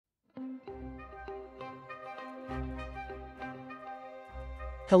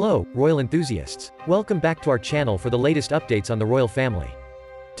Hello, royal enthusiasts. Welcome back to our channel for the latest updates on the royal family.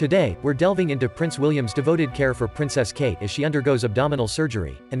 Today, we're delving into Prince William's devoted care for Princess Kate as she undergoes abdominal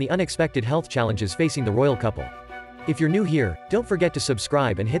surgery, and the unexpected health challenges facing the royal couple. If you're new here, don't forget to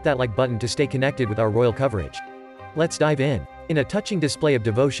subscribe and hit that like button to stay connected with our royal coverage. Let's dive in. In a touching display of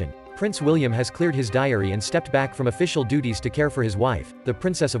devotion, Prince William has cleared his diary and stepped back from official duties to care for his wife, the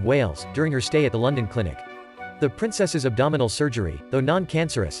Princess of Wales, during her stay at the London clinic. The princess's abdominal surgery, though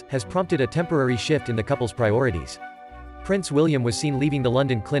non-cancerous, has prompted a temporary shift in the couple's priorities. Prince William was seen leaving the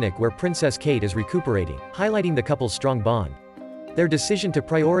London clinic where Princess Kate is recuperating, highlighting the couple's strong bond. Their decision to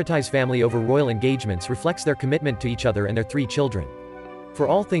prioritize family over royal engagements reflects their commitment to each other and their 3 children. For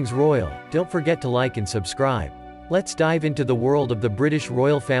all things royal, don't forget to like and subscribe. Let's dive into the world of the British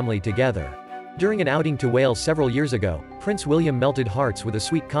royal family together. During an outing to Wales several years ago, Prince William melted hearts with a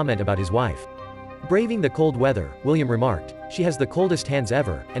sweet comment about his wife. Braving the cold weather, William remarked, "She has the coldest hands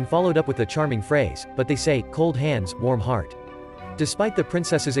ever," and followed up with the charming phrase, "But they say, cold hands, warm heart." Despite the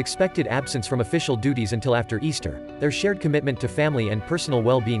princess's expected absence from official duties until after Easter, their shared commitment to family and personal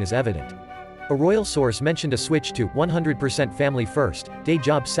well-being is evident. A royal source mentioned a switch to 100% family first, day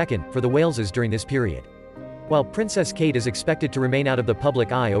job second, for the Waleses during this period. While Princess Kate is expected to remain out of the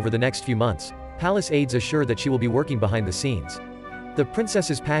public eye over the next few months, palace aides assure that she will be working behind the scenes. The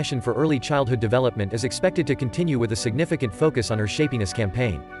princess's passion for early childhood development is expected to continue with a significant focus on her Shapiness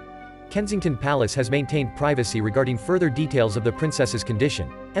campaign. Kensington Palace has maintained privacy regarding further details of the princess's condition,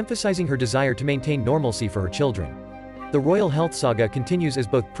 emphasizing her desire to maintain normalcy for her children. The royal health saga continues as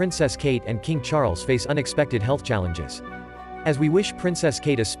both Princess Kate and King Charles face unexpected health challenges. As we wish Princess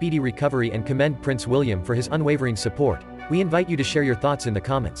Kate a speedy recovery and commend Prince William for his unwavering support, we invite you to share your thoughts in the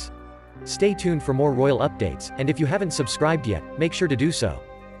comments. Stay tuned for more royal updates, and if you haven't subscribed yet, make sure to do so.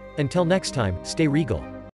 Until next time, stay regal.